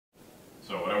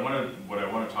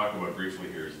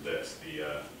briefly here is this,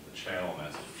 the channel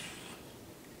message.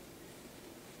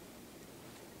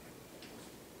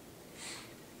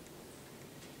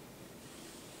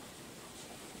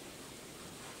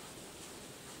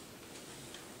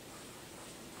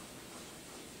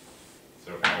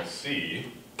 So LC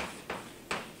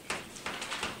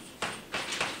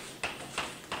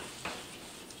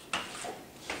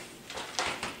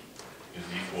is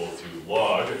equal to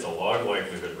log, it's a log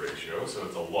likelihood ratio, so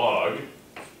it's a log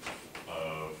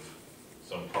of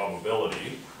some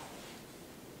probability.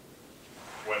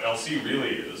 What LC really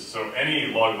is, so any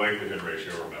log likelihood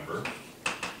ratio, remember,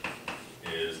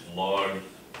 is log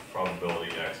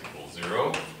probability x equals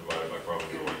 0 divided by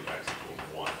probability x equals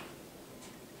 1.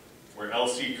 Where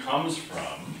LC comes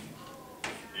from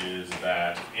is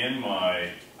that in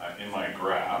my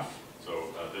graph,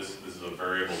 so this is a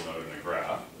variable node in a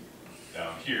graph.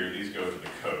 Down here, these go to the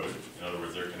code. In other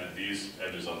words, these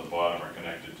edges on the bottom are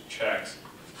connected to checks.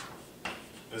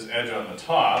 This edge on the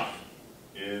top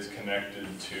is connected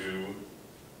to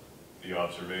the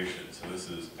observation. So this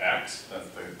is x, that's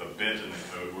the bit in the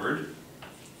code word,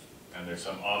 and there's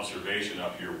some observation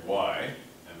up here, y,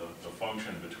 and the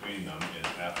function between them is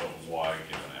f of y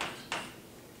given x.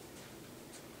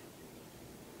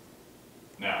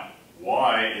 Now,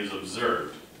 y is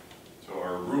observed. So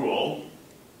our rule,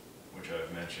 which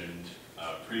I've mentioned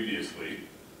previously,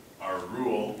 our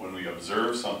rule when we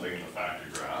observe something in the factor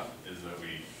graph is that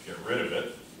we get rid of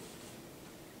it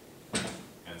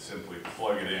and simply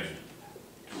plug it in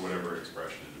to whatever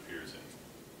expression it appears in.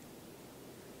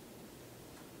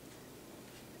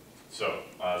 So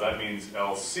that means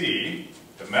LC,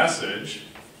 the message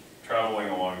traveling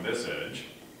along this edge,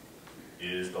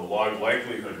 is the log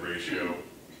likelihood ratio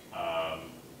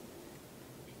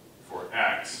for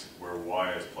x, where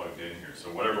y is plugged in here. So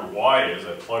whatever y is,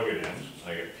 I plug it in, and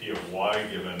I get p of y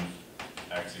given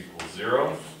x equals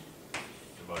 0,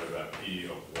 divided by p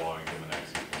of y given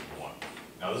x equals 1.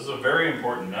 Now this is a very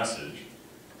important message,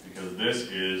 because this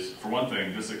is, for one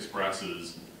thing, this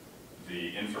expresses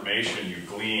the information you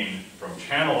glean from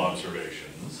channel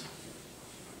observations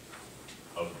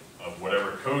of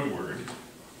whatever code word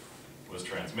was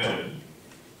transmitted.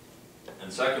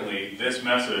 And secondly, this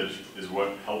message is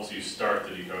what helps you start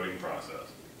the decoding process.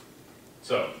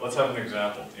 So let's have an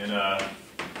example. In a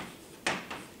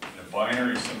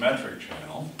binary symmetric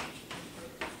channel,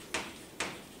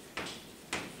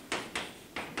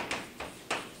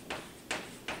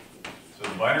 so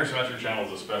the binary symmetric channel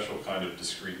is a special kind of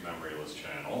discrete memoryless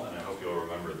channel, and I hope you'll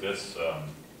remember this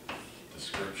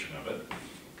description of it.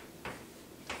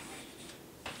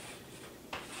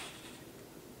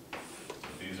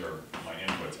 These are my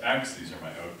inputs x, these are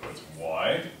my outputs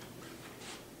y.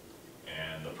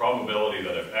 And the probability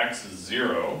that if x is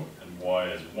 0 and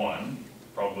y is 1, the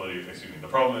probability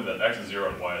that x is 0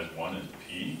 and y is 1 is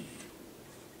p.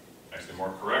 Actually,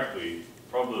 more correctly, the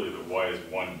probability that y is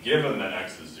 1 given that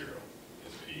x is 0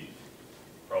 is p.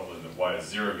 Probability that y is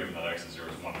 0 given that x is 0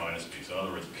 is 1 minus p. So in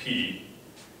other words, p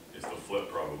is the flip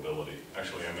probability.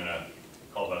 Actually, I'm going to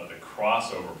call that the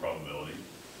crossover probability.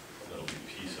 That'll be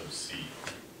p sub c.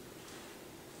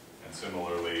 And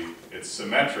similarly, it's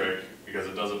symmetric because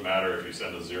it doesn't matter if you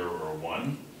send a 0 or a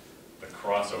 1. The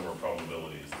crossover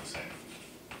probability is the same.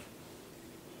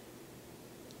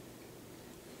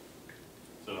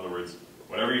 So in other words,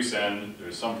 whenever you send,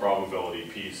 there's some probability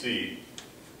pc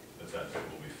that bit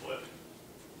will be flipped.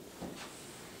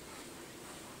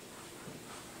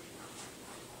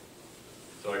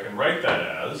 So I can write that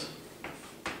as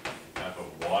f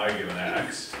of y given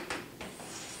x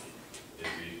is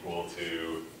equal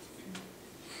to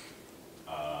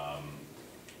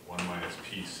 1 minus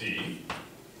pc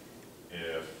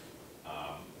if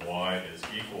y is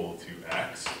equal to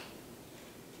x,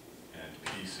 and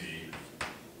pc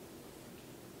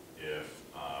if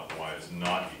y is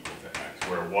not equal to x,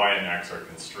 where y and x are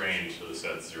constrained to the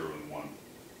sets 0 and 1.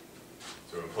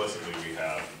 So implicitly we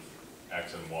have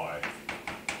x and y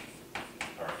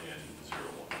are in 0,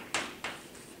 1.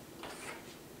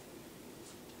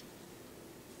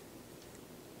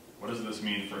 What does this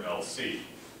mean for LC?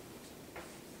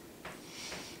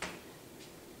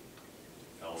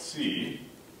 LC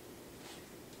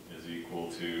is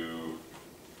equal to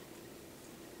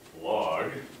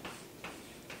log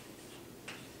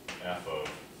f of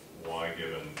y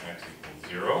given x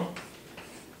equals 0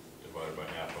 divided by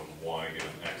f of y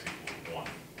given x equals 1.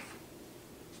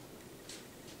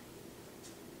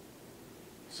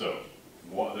 So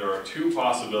there are two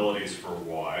possibilities for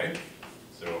y.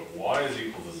 So if y is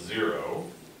equal to 0,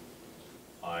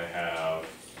 I have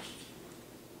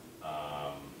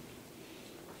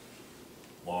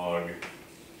log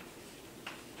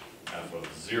f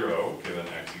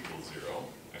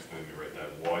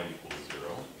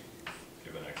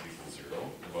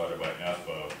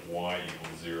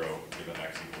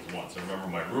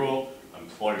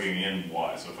plugging in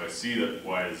y. So if I see that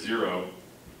y is 0,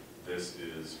 this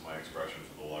is my expression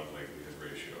for the log likelihood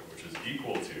ratio, which is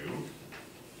equal to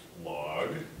log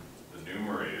the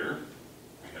numerator.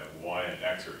 We have y and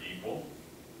x are equal.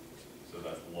 So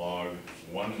that's log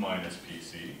 1 minus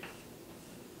PC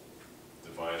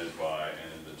divided by,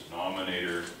 and in the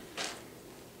denominator,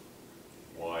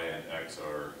 y and x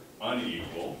are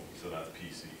unequal, so that's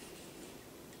PC.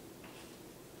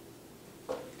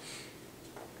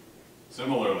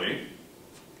 Similarly,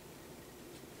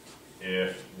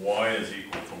 if y is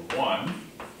equal to 1,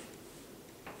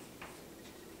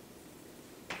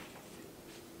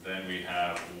 then we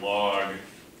have log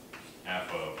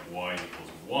f of y equals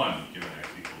 1 given x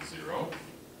equals 0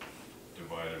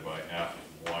 divided by f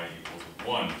of y equals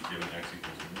 1 given x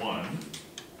equals 1,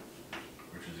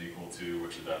 which is equal to,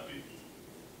 what should that be?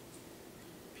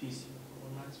 PC,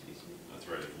 1 minus PC. That's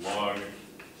right, log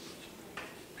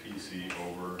PC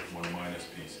over 1 minus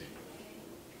PC.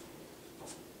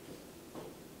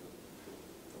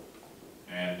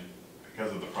 And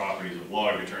because of the properties of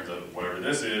log, it turns out that whatever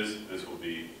this is, this will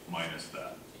be minus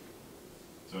that.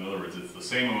 So in other words, it's the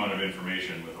same amount of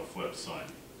information with a flipped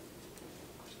sign.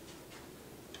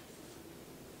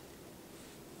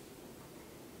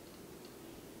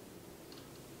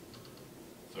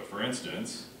 So for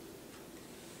instance,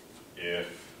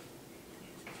 if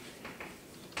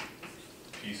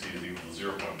PC is equal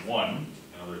to 0.1,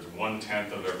 in other words,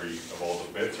 1/10 of all the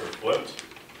bits are flipped,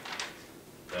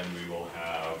 then we will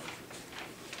have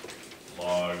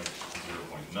log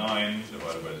 0.9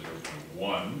 divided by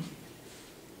 0.1.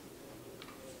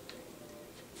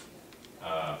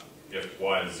 If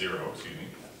y is 0, excuse me.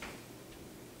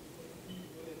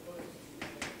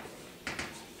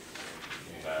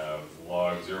 We have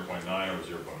log 0.9 over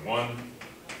 0.1,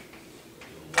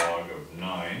 log of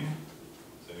 9.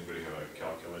 Does anybody have a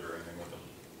calculator or anything with them?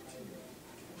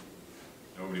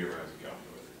 Nobody ever has a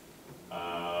calculator.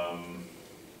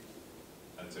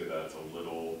 I'd say that's a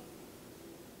little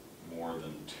more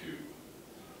than 2.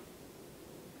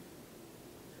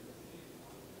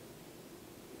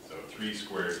 So 3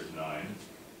 squared is 9,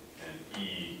 and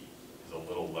e is a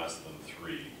little less than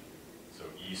 3. So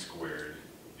e squared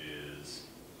is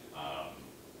a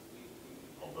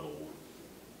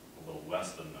little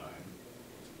less than 9.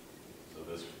 So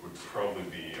this would probably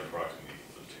be approximately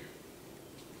equal to 2.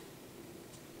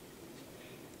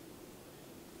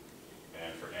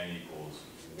 And for n equals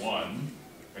 1,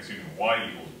 excuse me, y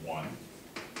equals 1,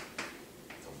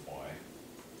 that's a y.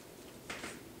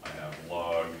 I have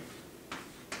log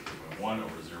 0.1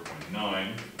 over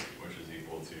 0.9, which is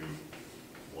equal to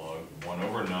log 1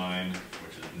 over 9,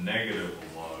 which is negative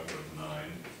log of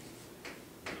 9,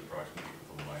 which is approximately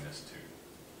equal to minus 2.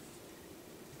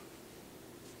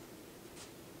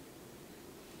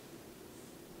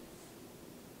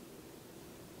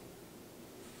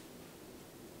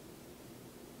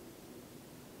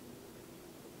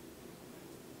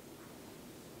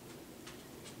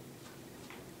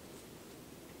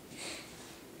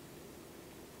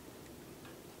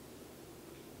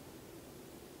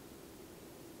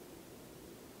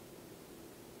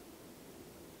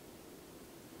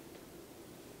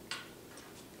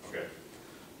 Okay.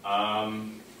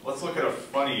 Let's look at a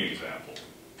funny example.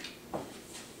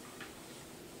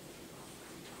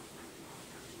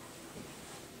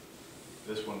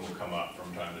 This one will come up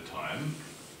from time to time.